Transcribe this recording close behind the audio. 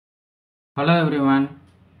Hello everyone.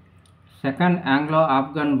 Second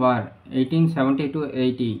Anglo-Afghan War, 1870 to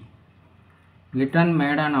 80. Lytton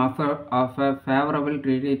made an offer of a favorable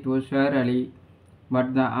treaty to Sher Ali,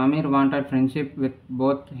 but the Amir wanted friendship with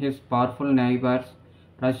both his powerful neighbors,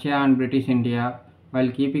 Russia and British India, while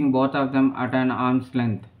keeping both of them at an arm's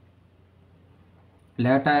length.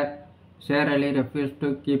 Later, Sher Ali refused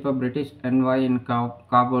to keep a British envoy in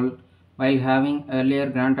Kabul, while having earlier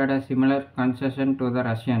granted a similar concession to the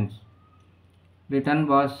Russians. Britain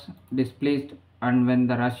was displeased, and when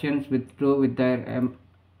the Russians withdrew with their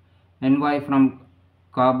envoy from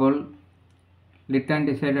Kabul, Britain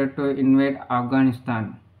decided to invade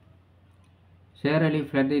Afghanistan. Sher Ali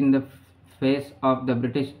fled in the face of the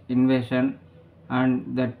British invasion,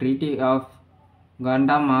 and the Treaty of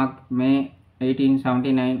Gandamark, May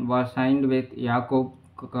 1879, was signed with Yaqub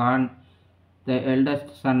Khan, the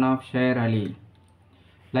eldest son of Sher Ali.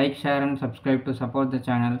 Like, share, and subscribe to support the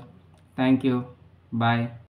channel. Thank you. Bye.